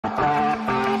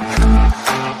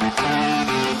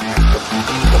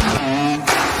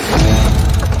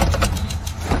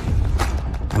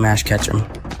I'm Ash Ketchum,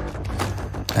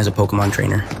 as a Pokemon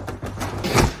trainer.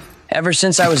 Ever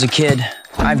since I was a kid,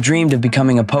 I've dreamed of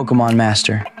becoming a Pokemon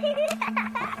master.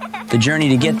 The journey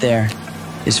to get there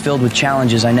is filled with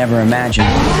challenges I never imagined.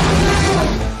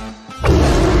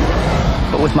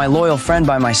 But with my loyal friend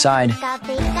by my side,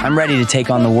 I'm ready to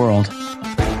take on the world.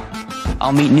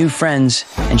 I'll meet new friends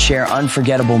and share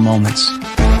unforgettable moments.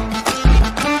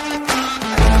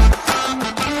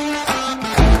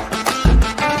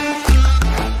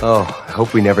 Oh, I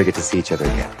hope we never get to see each other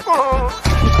again.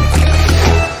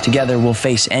 Together, we'll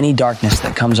face any darkness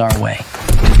that comes our way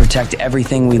to protect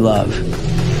everything we love.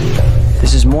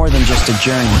 This is more than just a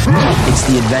journey. It's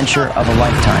the adventure of a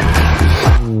lifetime.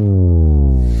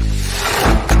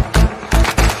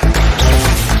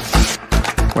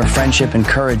 Where friendship and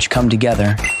courage come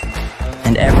together,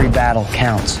 and every battle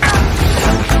counts.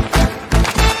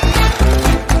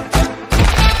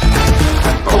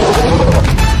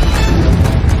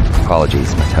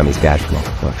 Apologies, my tummy's bad from all the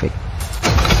coffee.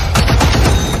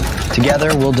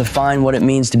 Together, we'll define what it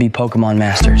means to be Pokemon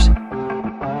Masters.